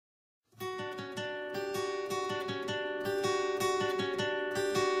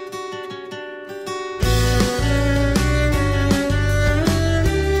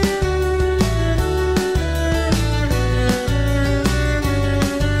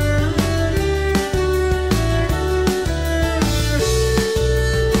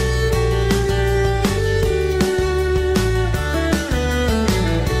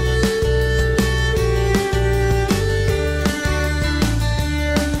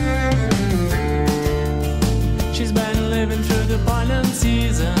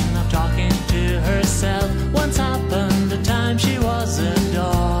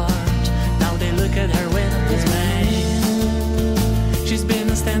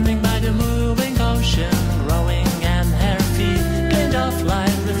standing by the moving ocean, growing and her feet gained of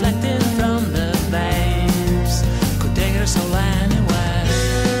light reflected from the waves, could take her soul anywhere.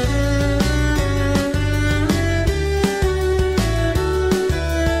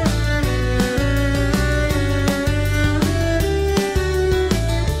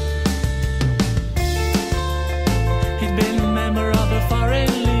 He'd been a member of a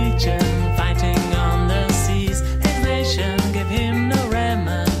foreign legion, fighting on the seas. His nation gave him no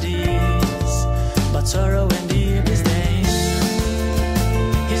remedies, but sorrow indeed his days.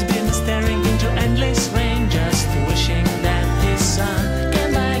 He's been staring into endless rain, just wishing that his son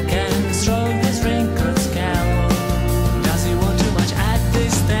came back and stroke his wrinkled scalp. Does he want too much at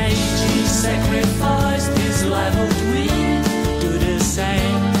this stage? He sacrificed his life we do the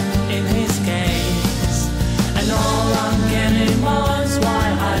same in his case. And all uncanny months, why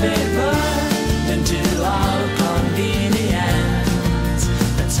are they burned into our convenience?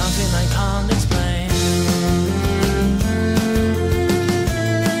 That's something I can't explain.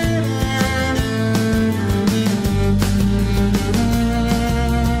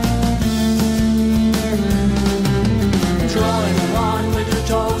 Drawing a line with their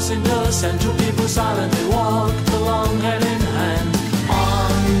toes in the sand, two people silently walked along.